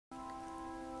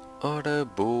Ora,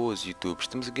 boas YouTube,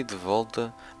 estamos aqui de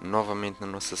volta novamente na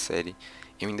nossa série.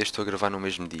 Eu ainda estou a gravar no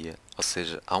mesmo dia, ou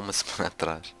seja, há uma semana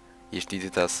atrás. E este vídeo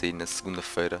está a sair na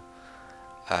segunda-feira,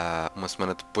 uma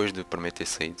semana depois de para mim ter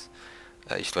saído.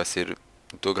 Isto vai ser,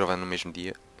 estou a gravar no mesmo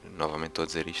dia, novamente estou a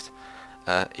dizer isto.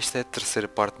 Esta é a terceira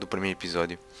parte do primeiro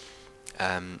episódio.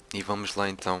 E vamos lá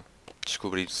então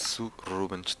descobrir se o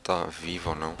Ruben está vivo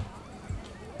ou não.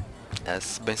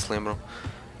 Se bem se lembram,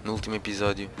 no último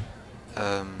episódio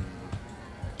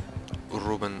o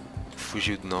Ruben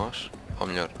fugiu de nós, ou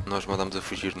melhor, nós mandámos a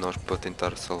fugir de nós para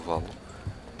tentar salvá-lo.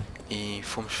 E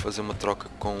fomos fazer uma troca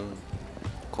com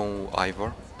o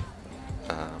Ivor,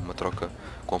 uma troca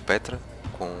com a Petra,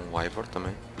 com o Ivor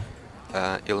também.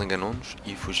 Ele enganou-nos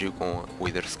e fugiu com o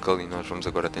Wither Skull e nós vamos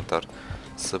agora tentar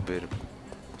saber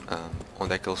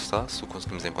onde é que ele está, se o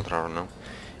conseguimos encontrar ou não.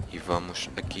 E vamos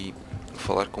aqui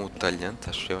falar com o talhante,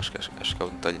 acho que é o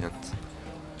talhante.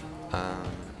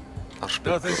 Ao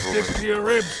respeito do Ruben. E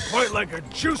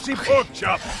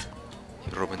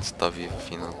o Ruben está vivo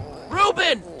afinal.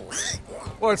 Ruben!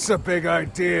 What's the big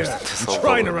idea? I'm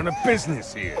trying to run a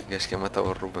business here. O gajo quer matar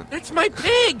o Ruben. That's my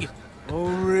pig! Oh,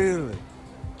 really?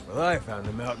 Well, I found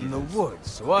him out in the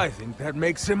woods, so I think that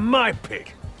makes him my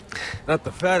pig. Not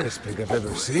the fattest pig I've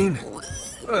ever seen.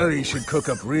 Well, he should cook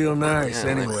up real nice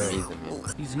anyway.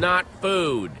 He's not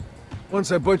food.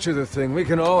 Once I butcher the thing, we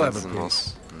can all have a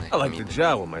piece. I like the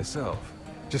jowl myself.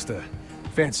 Just a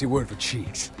fancy word for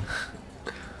cheese.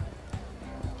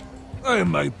 I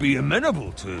might be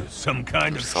amenable to some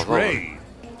kind of trade.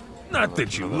 Not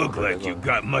that you look like you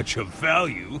got much of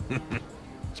value.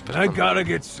 I gotta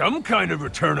get some kind of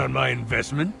return on my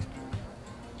investment.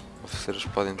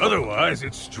 Otherwise,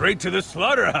 it's straight to the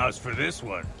slaughterhouse for this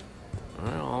one.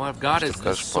 Well, all I've got is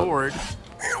the sword.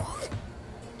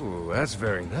 Ooh, that's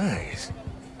very nice.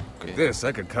 With this,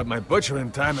 I could cut my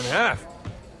butchering time in half.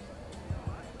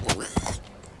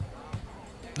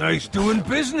 Nice doing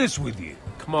business with you.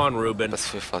 Come on, Ruben.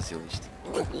 Foi fácil isto.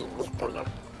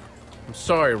 I'm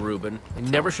sorry, Ruben. I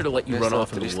never should have let you run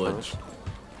off in the woods.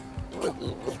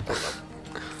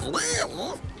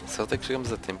 Só até que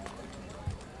chegamos a tempo.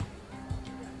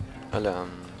 Olha,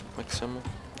 como é que se chama?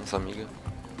 Nossa amiga?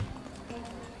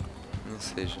 Não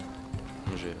seja.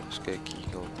 Vamos ver, acho que é aqui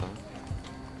que ela está.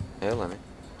 É ela, né?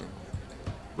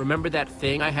 Remember that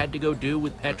thing I had to go do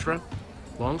with Petra?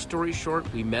 Long story short,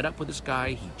 we met up with this guy,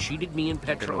 he cheated me and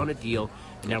Petra on a deal,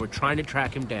 and now we're trying to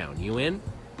track him down. You in?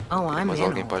 Oh, I'm mais in.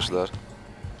 alguém para ajudar?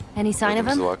 Any sign of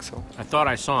him? I thought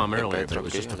I saw him earlier, but it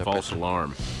was just a false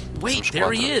alarm. Wait,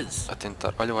 there he is! A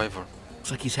tentar. Olha o Ivor.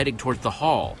 Looks like he's heading towards the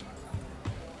hall.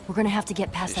 We're gonna have to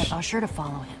get past that usher to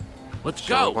follow him. Let's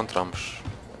Já go! encontramos,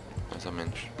 mais ou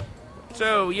menos.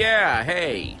 So, yeah,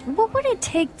 hey. What would it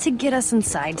take to get us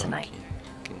inside tonight?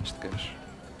 Quem é este gajo?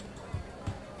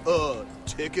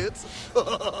 Tickets?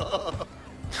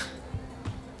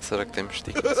 Será que temos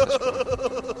tickets?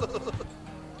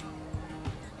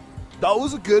 That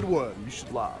was a good one. You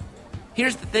should laugh.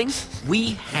 Here's the thing,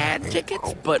 we had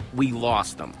tickets, but we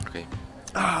lost them. Ok.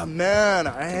 Ah, man,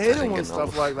 I hate it when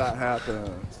stuff like that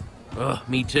happens. Ugh,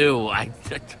 me too. I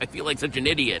feel like such an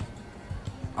idiot.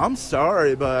 I'm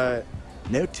sorry, but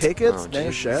no tickets,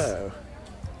 no Jesus. show.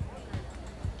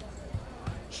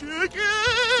 Chicken!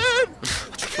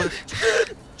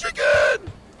 Chicken!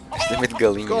 Isto é meio de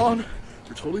galinha. Gone.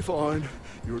 You're totally fine.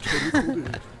 You're totally cool,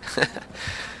 dude.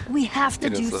 We have to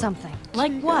do something.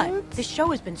 Like what? This show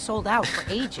has been sold out for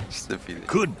ages. Isto é vida.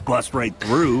 Could bust right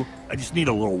through. I just need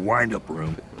a little wind-up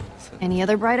room. Any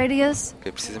other bright ideas?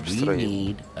 Ok, precisamos We distrair.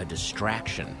 need a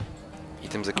distraction. E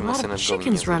temos aqui A uma lot cena of de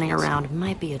chickens galinhas. running around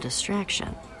might be a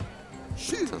distraction.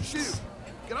 Shoot, shoot.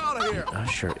 Get out of here.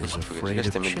 Usher is afraid Este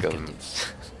of é meio de chickens.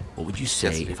 galinhas. What would you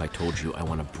say if I told you I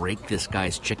want to break this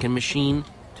guy's chicken machine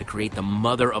to create the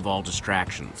mother of all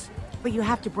distractions? But you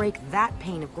have to break that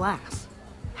pane of glass.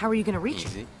 How are you going to reach it?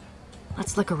 Easy.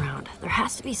 Let's look around. There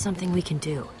has to be something we can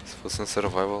do. Se fosse um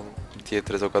survival, metia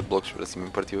 3 ou 4 blocos para cima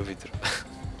e partiu o vidro.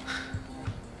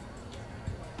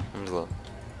 Vamos lá.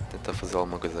 Tentar fazer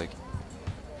alguma coisa aqui.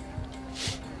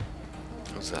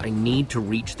 Usar. I need to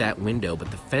reach that window,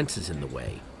 but the fence is in the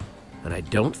way. And I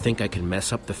don't think I can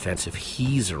mess up the fence if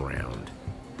he's around.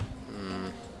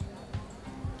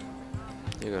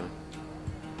 E agora?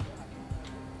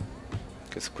 O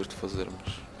que é suposto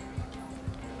fazermos?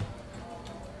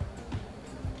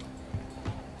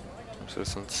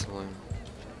 Demonstração de slime.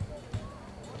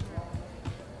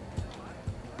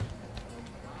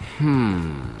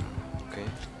 Ok.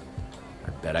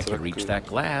 I bet I Será could reach que that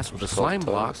glass with a saltar slime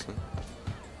block. assim?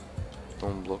 Dá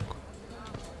um bloco.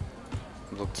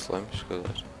 Um bloco de slime, se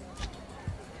calhar.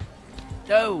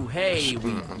 Oh, hey,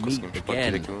 we Não meet conseguimos partir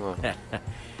again. aqui uma.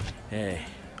 Hey,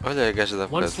 Olha a gaja da one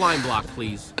bocado. slime block,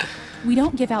 please. We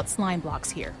don't give out slime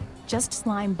blocks here, just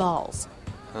slime balls.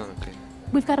 Ah, ok.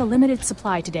 We've got a limited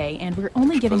supply today, and we're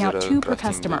only Vamos giving fazer out a 2 per crafting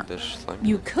customer. das slime.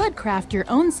 You could craft your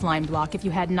own slime block if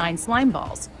you had 9 slime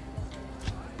balls.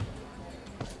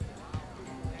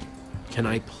 Can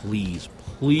I please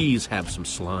have some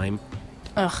slime?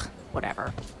 Ugh,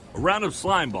 whatever. A round of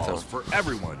slime balls for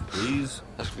everyone, please.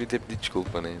 Acho que devia ter pedido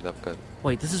desculpa, né? Da bocado.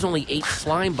 Wait, this is only 8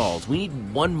 slime balls. We need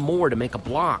 1 more to make a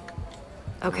block.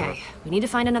 Okay, we need to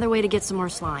find another way to get some more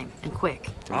slime, and quick.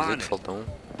 Temos aí que falta um.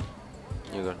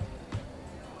 E agora?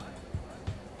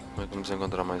 Como é que vamos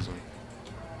encontrar mais um?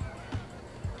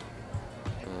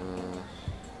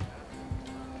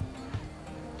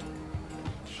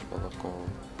 Deixa eu falar com...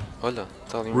 Olha,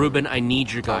 está ali um... Ruben, I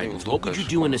need your Tá aí o guidance. What would you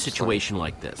Lucas do in com a o slime. situation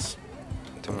like this?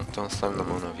 Tem um slime na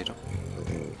mão, não viram?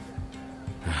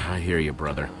 I hear you,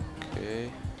 brother.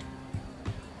 Ok.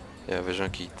 Vejam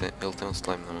aqui, ele tem um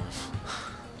slime na mão.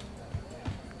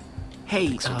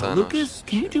 Hey, Sometimes. Lucas,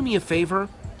 can you do me a favor?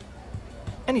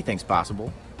 Anything's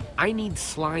possible. I need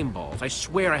slime balls. I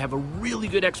swear I have a really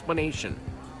good explanation.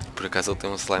 Por acaso ele tem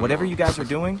um slime Whatever na you mão. guys are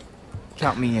doing,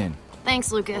 count me in.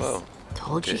 Thanks, Lucas. Whoa.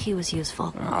 Told you Okay. he was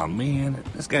useful. Oh man,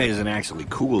 this guy isn't actually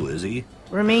cool, is he?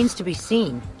 Remains to be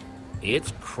seen.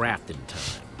 It's crafting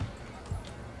time.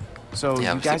 So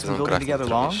Yeah, you vamos ter guys que fazer been um building crafting together outra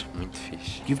long? vez. Muito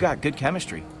fixe. You've got good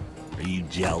chemistry. Are you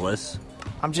jealous?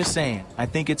 I'm just saying, I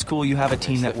think it's cool you have a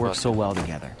team that works so well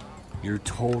together. You're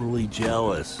totally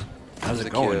jealous. How's Mas it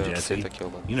aqui going, a Jesse? receita aqui ao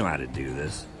lado. You know how to do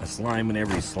this. A slime in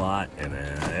every slot, and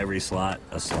every slot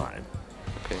a slime.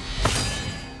 Ok.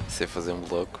 Sei fazer um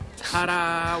bloco.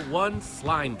 Ta-da! 1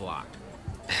 slime block.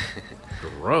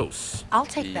 Gross. I'll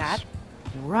take that.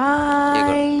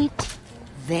 Right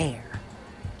there.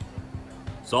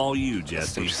 It's all you, Temos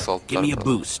Jesse. que saltar Give me a para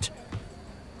lá. boost.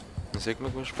 Não sei como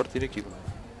é que vamos partir aquilo.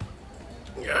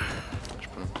 Mas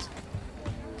pronto.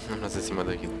 Vamos acima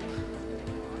daquilo.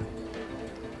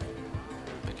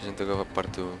 Como é que a gente agora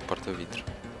parte o vidro?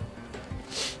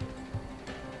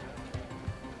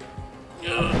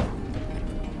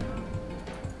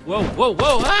 Whoa, whoa,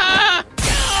 whoa! Ah!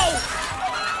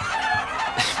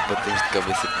 Batemos de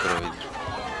cabeça para o vidro.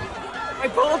 My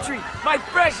poultry! My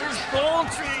precious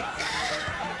poultry!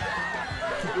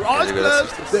 Your eyes Ele agora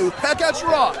closed, assusta-se. they will peck at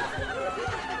your eye.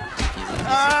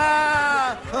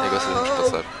 Negócio de nos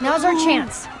passar. Now's our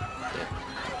chance.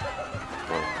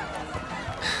 Bom,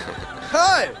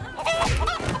 Hey!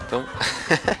 então...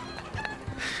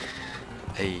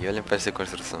 Aí, olhem para esta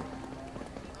construção.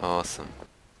 Awesome.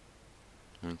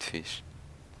 Muito fixe.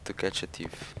 To catch a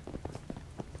thief.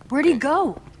 Where'd he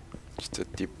go? Isto é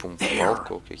tipo um There.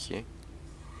 palco ou o que é?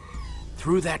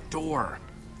 Through that door.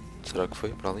 Será que foi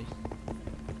para ali?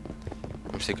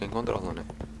 Vamos ter que encontrá-lo, né?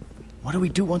 What do we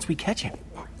do once we catch him?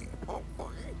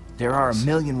 There are a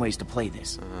million ways to play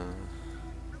this.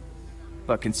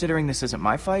 But considering this isn't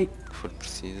my fight, Que for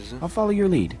preciso. I'll follow your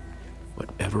lead.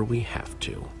 Whatever we have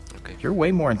to. Ok. You're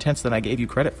way more intense than I gave you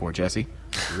credit for, Jesse.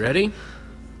 Ready?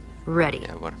 Ready.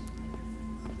 E agora?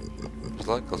 Vamos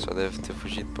lá, que ele já deve ter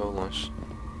fugido para o longe.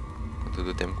 Com todo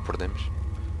o tempo que perdemos.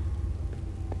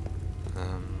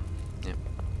 Yeah.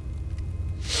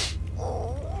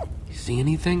 You see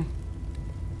anything?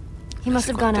 He must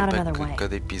have gone out another que way.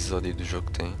 cada episódio do jogo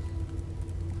tem.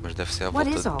 Mas deve ser à What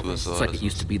volta is de all 2 this? Looks like horas. it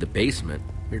used to be the basement.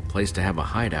 Weird place to have a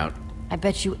hideout. I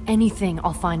bet you anything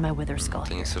I'll find my wither skull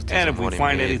Tenho here. certeza. And if we 1 hora e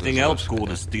find meia, anything 2 horas, else cool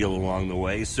to se calhar. steal along the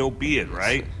way, so be it,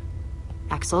 right?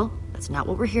 Axel, that's not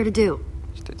what we're here to do.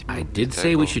 Isto é tipo I um did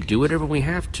say we should do whatever we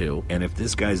have to. And if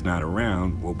this guy's not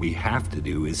around, what we have to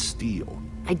do is steal.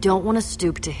 I don't want to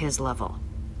stoop to his level.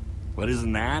 But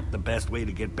isn't that the best way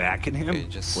to get back at him? Ok,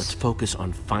 just... Let's focus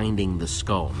on finding the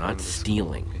skull, not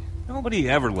stealing. Nobody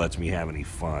ever lets me have any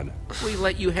fun. We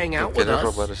let you hang Eu out with quero us.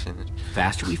 roubar as cenas. The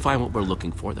faster we find what we're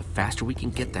looking for, the faster we can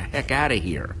get the heck out of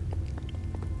here.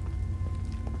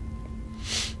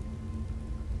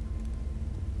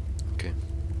 Ok.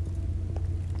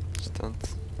 Instante.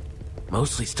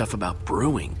 Mostly stuff about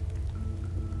brewing.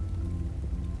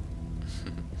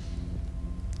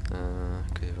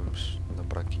 Ok, vamos andar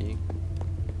para aqui.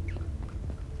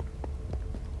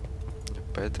 A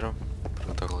Petra.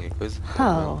 Perguntar qualquer coisa.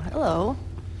 Oh, hello.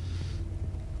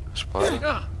 A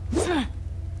espada.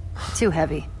 Too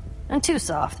heavy. And too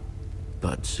soft.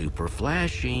 But super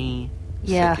flashy.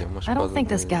 Yeah, que é uma I don't espada think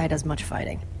this de- guy does much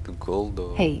fighting. De gold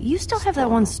ou... Hey, you still have that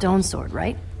one stone sword,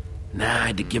 right? Nah, I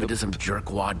had to give it to some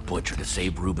jerkwad butcher to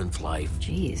save Ruben's life.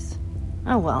 Jeez.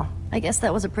 Oh well, I guess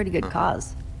that was a pretty good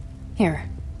cause. Here,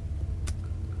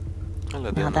 Olha,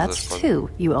 now deu-nos a that's espada. 2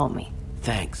 you owe me.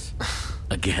 Thanks.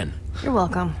 Again. You're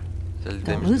welcome. Já lhe Don't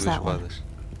demos lose duas that one. espadas.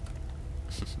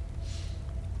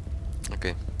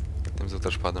 Ok. Temos outra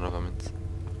espada novamente.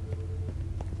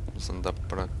 Vamos andar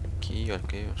por aqui.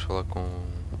 Ok, vamos falar com...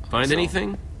 Find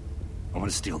anything? I want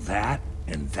to steal that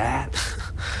and that.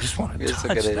 I just want to Esse só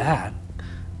touch quer that.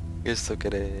 Este só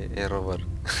quer é roubar.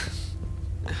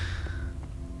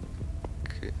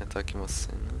 Ok, está aqui uma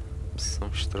cena. Opção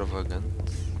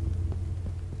extravagante.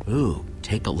 Ooh,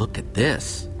 take a look at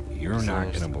this. You're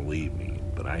not gonna believe me,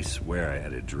 but I swear I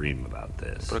had a dream about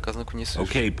this. Por acaso não conheço os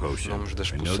Okay, Potion. nomes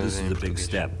das I know this poções is em a big português.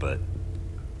 step, but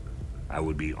I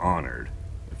would be honored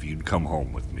if you'd come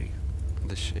home with me.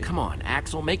 Deixei. Come on,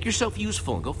 Axel, make yourself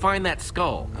useful and go find that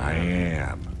skull. I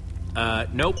am.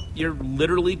 Nope, you're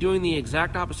literally doing the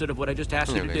exact opposite of what I just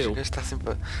asked you to O do. gajo está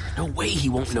sempre No way he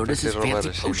won't notice his fancy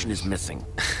potion is missing.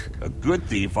 A good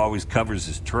thief always covers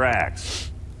his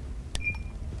tracks.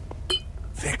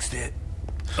 Fixed it.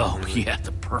 Oh yeah,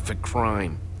 the perfect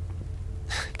crime.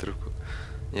 truco.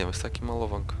 Yeah, mas está aqui uma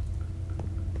alavanca.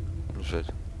 Vamos ver.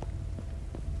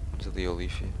 Vamos ali a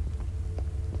Olivia.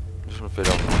 Vamos ver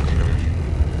a alavanca primeiro.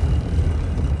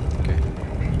 Ok.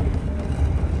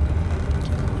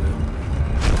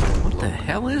 What the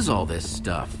hell is all this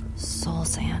stuff? Soul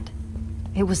sand.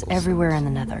 It was everywhere in the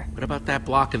nether. What about that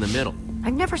block in the middle?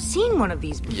 I've never seen one of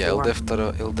these before. Yeah, ele deve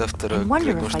estar I a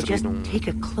wonder querer if I just construir take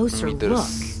a closer Wither look.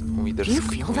 Do you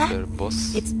feel that?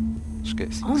 boss. It's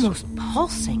Esquece. almost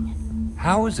pulsing.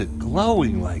 How is it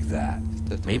glowing like that?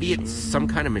 Maybe it's some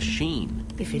kind of machine.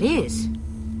 If it is,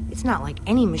 it's not like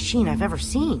any machine I've ever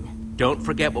seen. Don't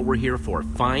forget what we're here for.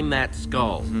 Find that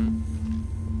skull.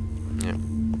 Yeah.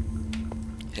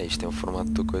 É, isto é o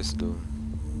formato do coisa do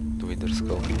Wither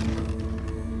Skull.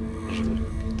 Vamos ver o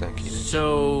que está aqui.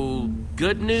 So,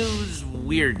 good news,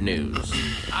 weird news.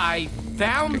 I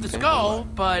found the skull,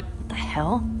 but... What the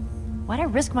hell? Why'd I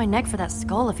risk my neck for that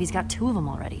skull if he's got two of them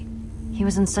already? He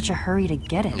was in such a hurry to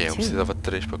get it, É, eu too. precisava de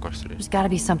 3 para construir. There's gotta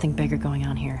be something bigger going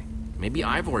on here. Maybe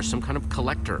Ivor is some kind of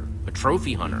collector, a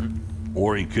trophy hunter.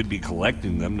 Or he could be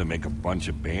collecting them to make a bunch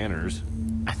of banners.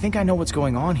 I think I know what's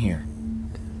going on here.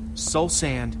 Soul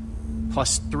sand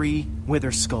plus 3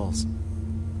 wither skulls.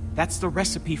 That's the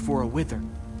recipe for a wither.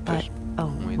 But a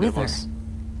Wither wither. boss.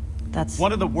 That's...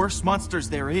 One of the worst monsters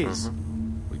there is.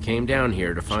 We came down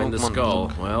here to find the Só um skull.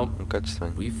 maluco. Well, bocado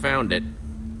estranho. we found it.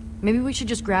 Maybe we should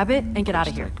just grab it and get out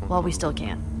of here while we still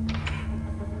can.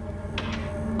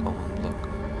 Common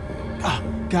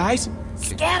block. Guys,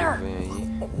 Scatter! Vem aí.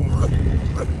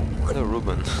 Cadê o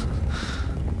Ruben?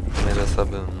 Também já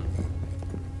sabe. Vamos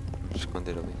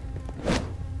esconder ali. Vamos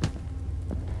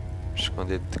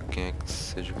esconder de quem é que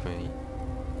seja que vem aí.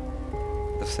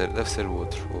 Deve ser o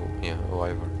outro, o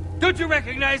Ivor. Don't you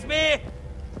recognize me?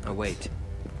 Oh, wait.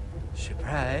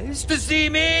 Surprised to see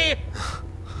me?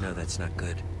 No, that's not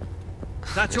good.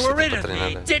 Thought you were rid of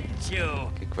me, didn't you?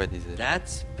 O que é que vai dizer?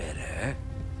 That's better.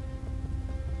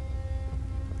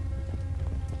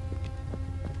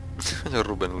 Olha o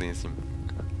Ruben ali em cima.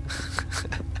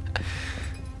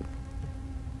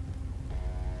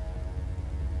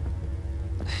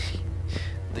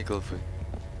 Onde é que ele foi?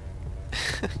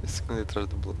 Esconde atrás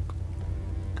do bloco.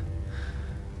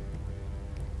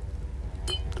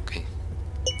 Ok.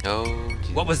 Oh,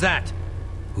 Jesus. What was that?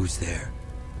 Who's there?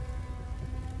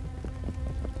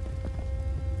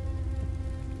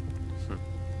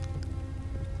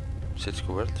 Ser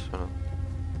descobertos ou não?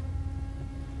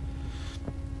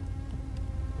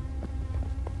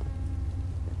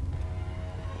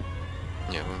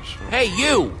 Yeah, vamos. Hey,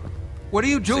 you! What are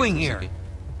you doing Sei que here? consegui.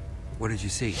 What did you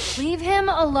see? Leave him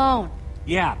alone.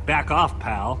 Yeah, back off,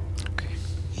 pal. Ok.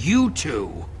 You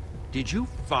two. Did you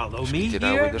follow me Tirar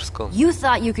o here? Wither Skull. You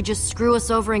thought you could just screw us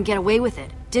over and get away with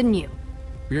it, didn't you?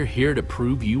 We're here to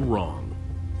prove you wrong.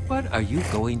 What are you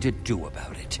going to do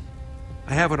about it?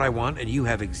 I have what I want, and you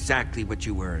have exactly what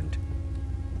you earned.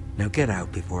 Now get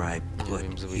out before I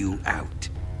put you out.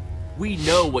 We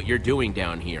know what you're doing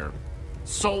down here.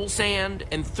 Soul sand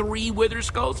and 3 wither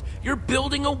skulls? You're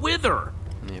building a wither!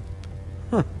 Yep.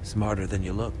 Huh, smarter than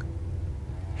you look.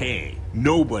 Hey,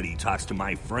 nobody talks to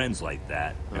my friends like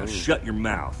that. Now shut your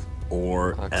mouth,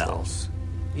 or Axel. else.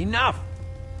 Enough!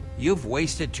 You've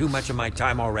wasted too much of my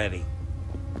time already.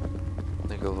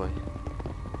 Onde é que ele vai?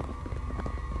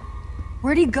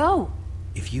 Where'd he go?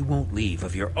 If you won't leave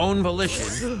of your own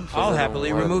volition, I'll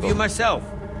happily remove you myself.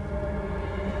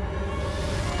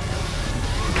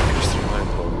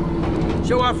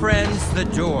 Show our friends the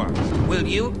door, will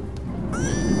you?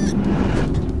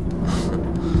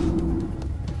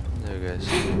 There, guys.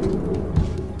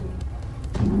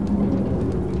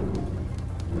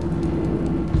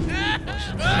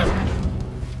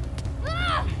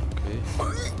 Ok.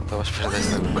 Estava à espera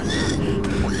dessa.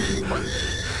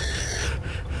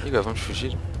 E agora vamos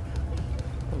fugir?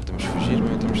 Não podemos fugir,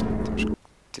 meu. Temos que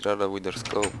tirar a Wither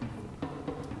Skull.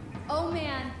 Oh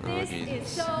man, this is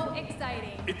so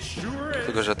exciting.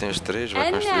 Agora já tem as 3, vai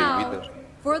construir o Wither.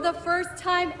 For the first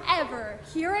time ever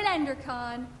here at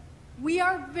EnderCon, we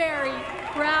are very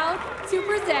proud to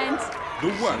present The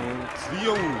one, the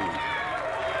only.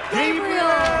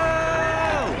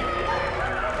 Gabriel!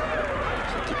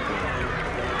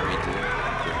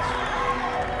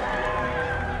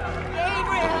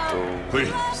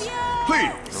 Please,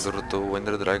 please. Não derrotou o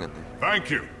Ender Dragon.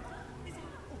 Thank you.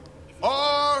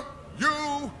 Are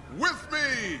you with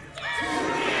me?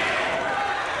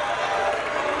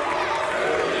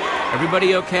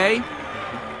 Everybody okay?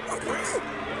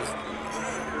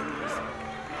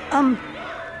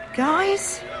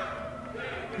 Guys?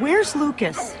 Where's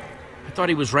Lucas? I thought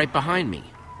he was right behind me.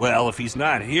 Well, if he's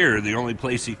not here, the only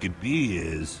place he could be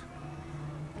is...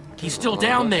 He's still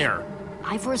down there.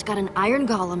 Ivor's got an iron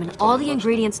golem and all the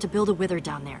ingredients to build a wither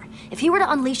down there. If he were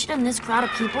to unleash it on this crowd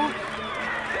of people,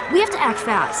 we have to act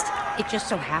fast. It just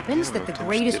so happens that the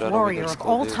greatest warrior of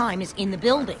all time is in the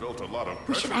building.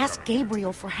 We should ask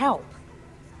Gabriel for help.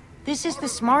 This is the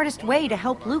smartest way to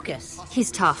help Lucas.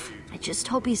 He's tough. I just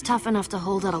hope he's tough enough to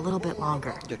hold out a little bit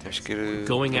longer.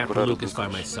 Going after Lucas by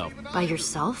myself. By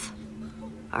yourself?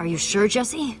 Are you sure,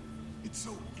 Jesse?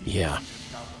 Yeah.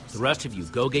 The rest of you,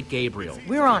 go get Gabriel.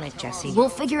 We're on it, Jesse. We'll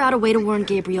figure out a way to warn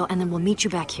Gabriel, and then we'll meet you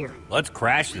back here. Let's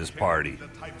crash this party.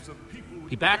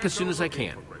 Be back as soon as I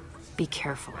can. Be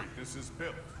careful.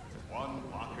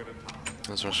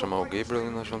 Nós vamos chamar o Gabriel e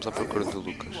nós vamos à procura do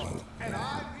Lucas.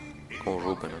 Com o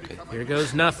Ruben, ok. Here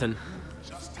goes nothing.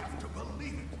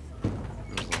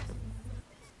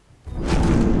 O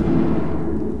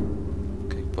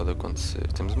que é que pode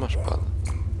acontecer? Temos uma espada.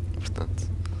 Portanto...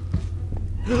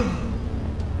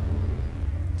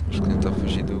 Temos que tentar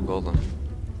fugir do Golem.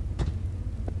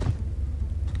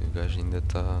 Que o gajo ainda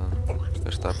está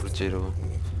a proteger o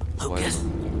Lucas,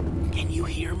 can you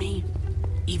hear me?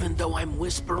 Even though I'm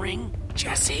whispering?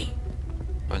 Jesse?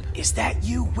 Olha. Is that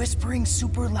you whispering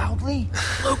super loudly?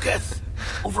 Lucas!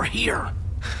 Over here!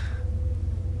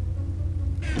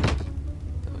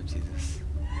 Oh, Jesus.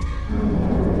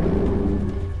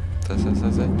 Sai.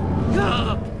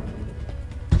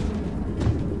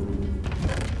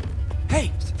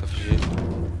 Hey! Você está a fugir?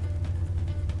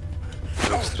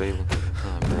 Eu distraí-lo.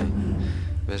 Ah, bem.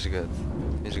 Bem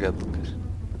jogado, Lucas.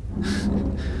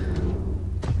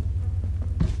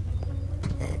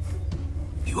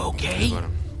 You okay?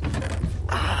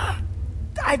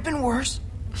 I've been worse.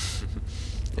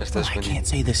 I can't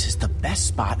say this is the best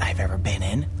spot I've ever been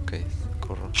in. Ok,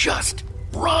 corra. Just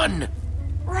run!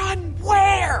 Run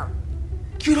where?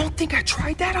 You don't think I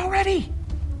tried that already?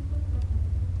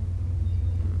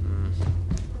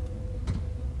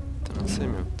 Então não sei,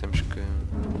 meu. Temos que...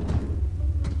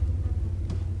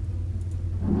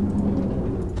 O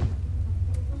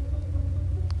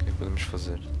que é que podemos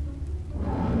fazer?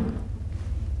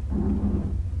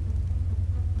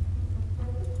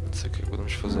 Não sei o que é que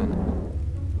podemos fazer.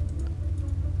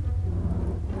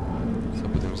 Só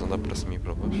podemos andar para cima e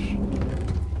para baixo.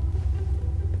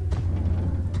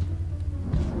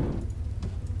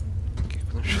 O que é que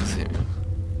podemos fazer, meu?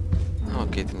 Ah,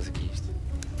 ok, temos aqui isto.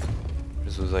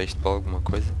 Vamos usar isto para alguma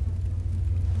coisa.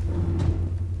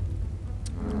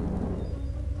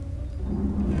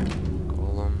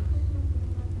 Golem.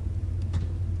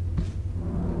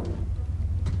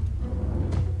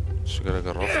 Chegar a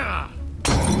garrafa.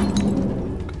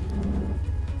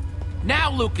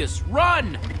 Now, Lucas,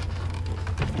 run!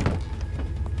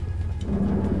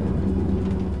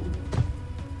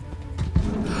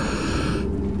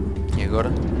 E agora?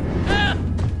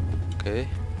 Ok.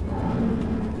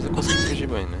 Mas eu consigo fugir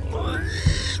bem, né?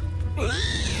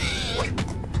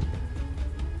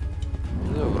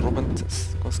 O Ruben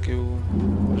conseguiu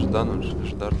ajudar-nos.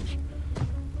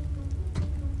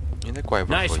 Ainda é que o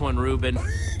Ivor Nice foi. one, Ruben.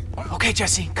 Okay,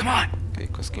 Jesse, come on. Ok,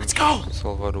 conseguimos Let's go.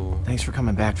 salvar o Thanks for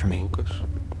coming back for me. Lucas.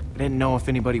 I didn't know if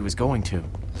anybody was going to.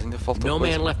 Mas ainda falta No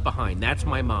coisa. man left behind. That's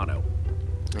my motto.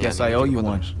 Guess I owe you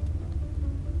one.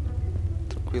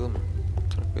 Tranquilo, mano.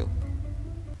 Tranquilo.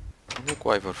 Onde é que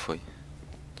o Ivor foi?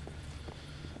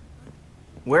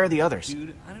 Where are the others?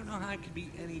 Dude, I don't know how I could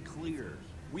be any clearer.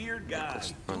 Weird guy,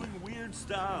 doing weird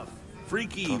stuff.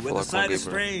 Freaky, with a side of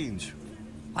strange.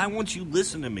 Why won't you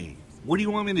listen to me? What do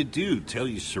you want me to do? Tell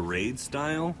you charade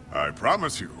style? I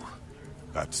promise you,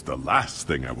 that's the last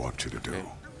thing I want you to do.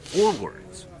 4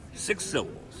 words, 6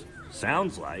 syllables.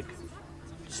 Sounds like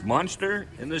Smonster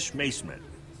and the Schmasement.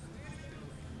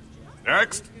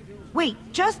 Next. Wait,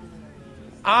 just...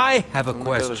 I have a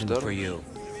question for you.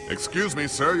 Excuse me,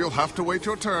 sir, you'll have to wait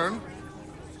your turn.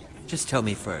 Just tell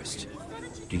me first.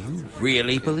 Do you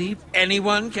really believe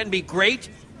anyone can be great?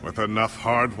 With enough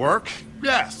hard work,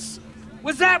 yes.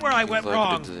 Was that where I went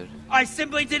wrong? I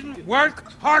simply didn't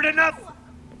work hard enough?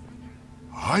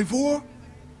 Ivor?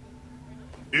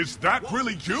 Is that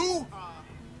really you?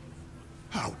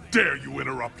 How dare you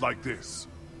interrupt like this?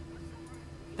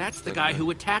 That's the guy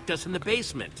who attacked us in the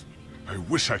basement. I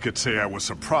wish I could say I was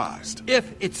surprised.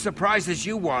 If it's surprises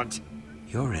you want,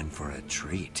 you're in for a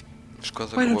treat.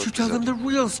 Why don't you tell them the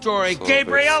real story,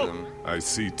 Gabriel? I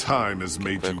see time has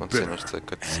made you bitter.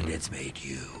 And it's made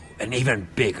you an even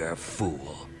bigger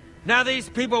fool. Now these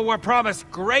people were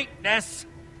promised greatness,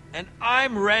 and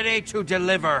I'm ready to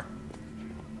deliver.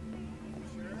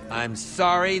 I'm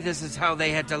sorry this is how they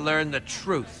had to learn the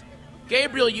truth.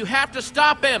 Gabriel, you have to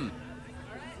stop him!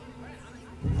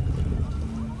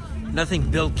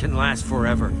 Nothing built can last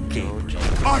forever, Gabriel.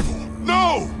 Ivor,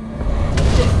 no!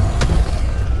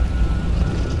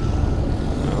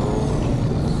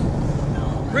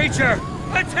 Creature,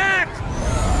 attack!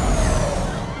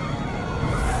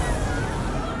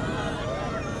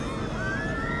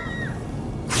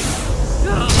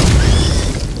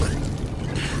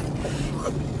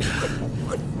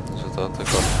 Já está a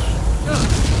atacar.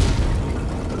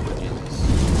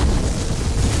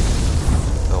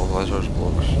 Está a levar já os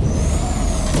blocos.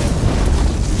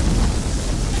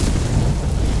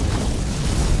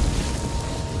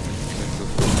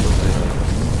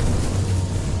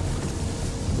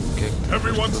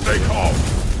 Everyone stay calm.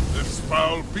 This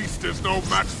foul beast is no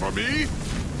match for me.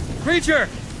 Creature,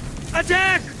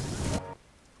 attack!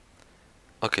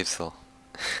 Ok, pessoal.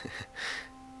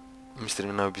 Vamos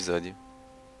terminar o episódio.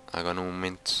 Agora num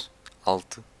momento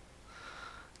alto.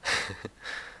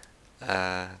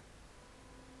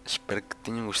 Espero que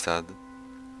tenham gostado.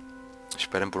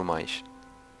 Esperem por mais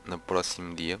no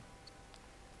próximo dia.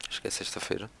 Acho que é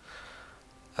sexta-feira.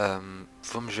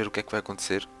 Vamos ver o que é que vai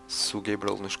acontecer. Se o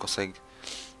Gabriel nos consegue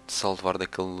salvar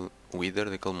daquele Wither,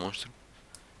 daquele monstro.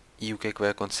 E o que é que vai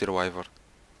acontecer ao Ivor.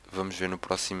 Vamos ver no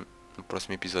próximo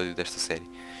episódio desta série.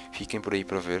 Fiquem por aí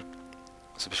para ver.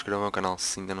 Subscrevam o canal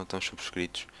se ainda não estão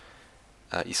subscritos.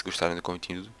 E se gostarem do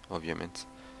conteúdo, obviamente.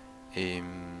 E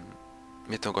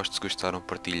metam gosto se gostaram,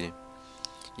 partilhem.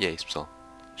 E é isso, pessoal.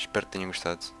 Espero que tenham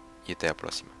gostado. E até à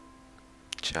próxima.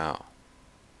 Tchau.